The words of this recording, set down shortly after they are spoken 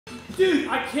Dude,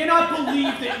 I cannot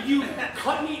believe that you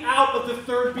cut me out of the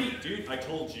third beat. Dude, I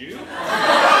told you. I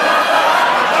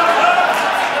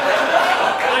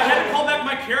had to call back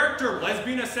my character,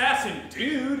 lesbian assassin.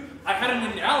 Dude, I had an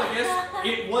analogous.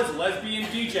 It was lesbian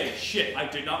DJ. Shit, I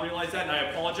did not realize that, and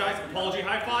I apologize. Apology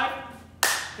high five.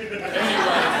 Anyway,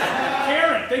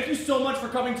 Karen, thank you so much for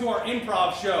coming to our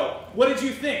improv show. What did you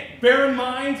think? Bear in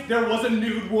mind, there was a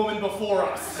nude woman before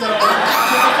us, so give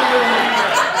us a little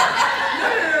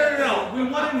No, we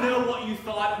want to know what you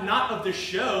thought, not of the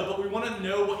show, but we want to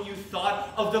know what you thought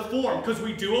of the form, because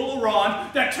we do a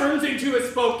Laurent that turns into a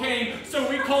Spokane, so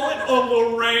we call it a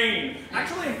Lorraine.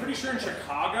 Actually, I'm pretty sure in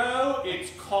Chicago,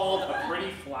 it's called a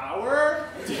pretty flower.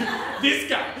 This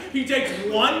guy, he takes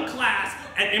one class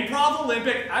at Improv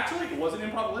Olympic. Actually, it wasn't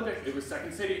Improv Olympic, it was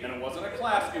Second City, and it wasn't a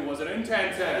class, it was an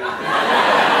intensive.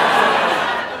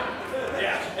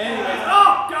 Yeah, anyways,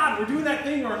 oh God, we're doing that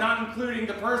thing where we're not including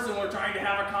the person we're trying to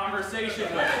have a conversation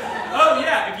with. Oh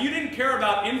yeah, if you didn't care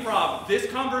about improv, this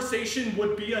conversation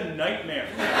would be a nightmare.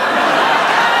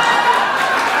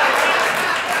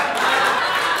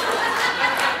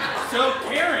 So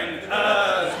Karen,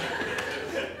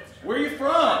 where are you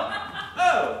from?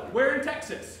 Oh, where in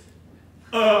Texas?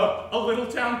 A little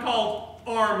town called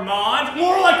Armand?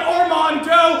 More like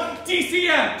Armando!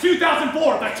 DCM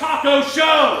 2004, the taco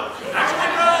show! Actually,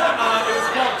 bro, it was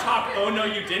called Talk Oh No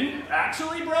You Didn't.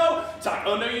 Actually, bro, Talk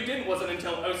Oh No You Didn't wasn't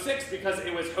until 06 because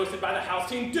it was hosted by the house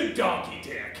team, The Donkey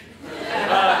Dick.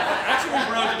 Actually,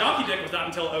 bro, The Donkey Dick was not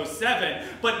until 07,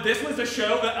 but this was a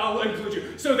show that I'll include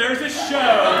you. So there's a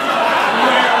show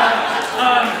where,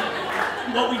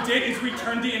 what we did is we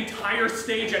turned the entire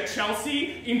stage at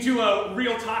Chelsea into a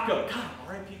real taco. God,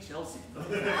 R.I.P. Chelsea.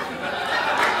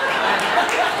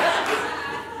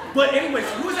 But anyways,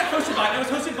 who was that hosted by? That was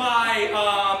hosted by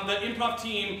the improv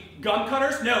team Gum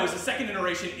Cutters. No, it was the second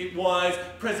iteration. It was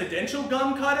Presidential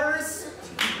Gum Cutters.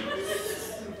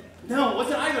 No, it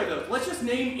wasn't either of those. Let's just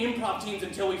name improv teams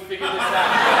until we figure this out.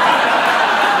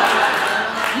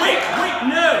 Wait,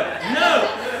 no.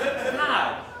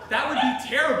 God, that would be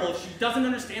terrible if she doesn't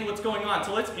understand what's going on.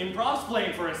 So let's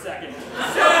improv-splain for a second. So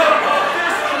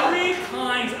there's 3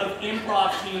 kinds of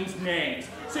improv teams' names.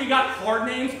 So you got hard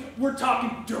names. We're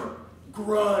talking dirt,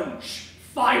 grunge,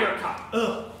 firecock.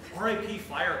 Ugh, R.I.P.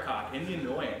 firecock and the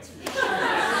annoyance.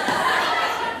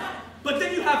 But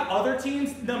then you have other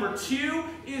teams. Number 2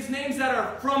 is names that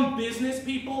are from business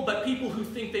people, but people who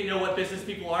think they know what business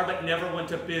people are, but never went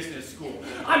to business school.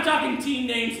 I'm talking team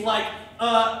names like,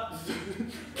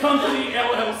 Company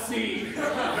LLC,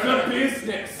 The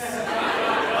Business,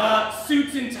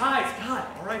 Suits and Ties. God,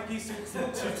 R.I.P. Suits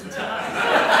and Ties.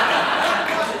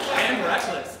 And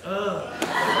Reckless. Ugh.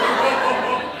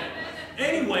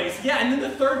 Anyways, yeah, and then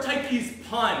the third type is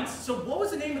puns. So what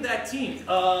was the name of that team?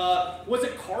 Was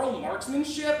it Karl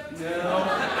Marksmanship? No.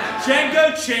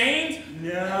 Django Chained?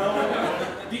 No.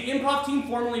 The improv team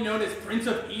formerly known as Prince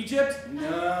of Egypt?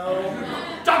 No.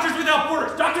 Doctors Without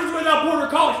Borders? Doctors Without Border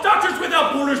College? Doctors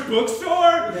Without Borders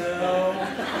Bookstore? No.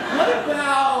 What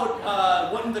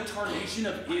about, what in the Tarnation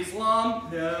of Islam?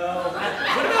 No.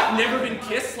 What about Never Been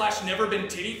Kissed / Never Been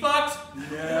Titty Fucked?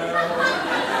 No.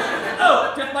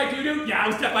 Oh, Death by Doo-Doo? Yeah, it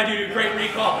was Death by Doo-Doo, great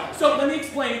recall. So let me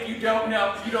explain if you don't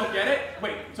know, you don't get it?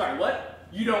 Wait, sorry, what?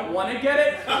 You don't want to get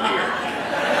it? Weird.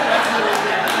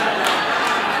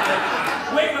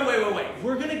 Wait.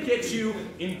 We're going to get you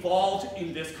involved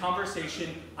in this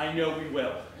conversation. I know we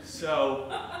will. So,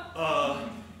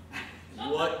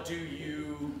 what do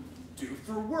you do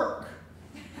for work?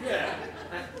 Yeah,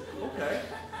 okay.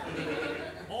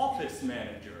 Office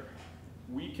manager.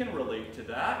 We can relate to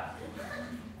that.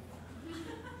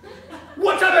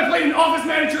 One time I played an office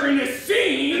manager in this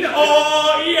scene!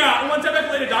 Oh, yeah. One time I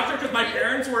played a doctor because my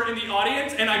parents were in the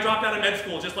audience and I dropped out of med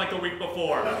school just like the week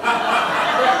before.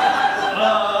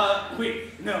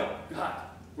 Wait, no, God,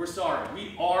 we're sorry.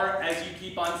 We are, as you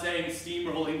keep on saying,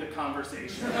 steamrolling the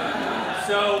conversation.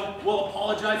 So, we'll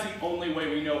apologize the only way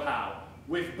we know how,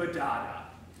 with badada.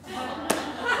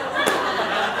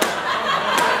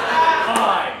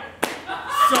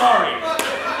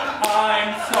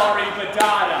 I'm sorry,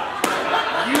 badada.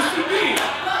 UCB,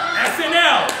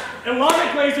 SNL, Ilana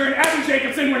Glazer and Abby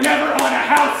Jacobson were never on a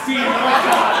house team. Oh,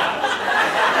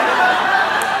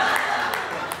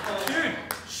 God. Dude,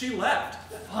 she left.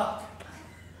 Fuck.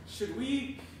 Should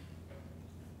we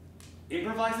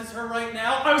improvise as her right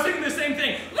now? I was thinking the same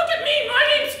thing. Look at me, my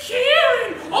name's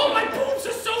Karen. Oh, my boobs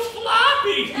are so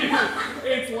floppy.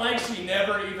 It's like she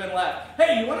never even left.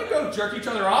 Hey, you want to go jerk each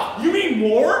other off? You mean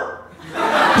more?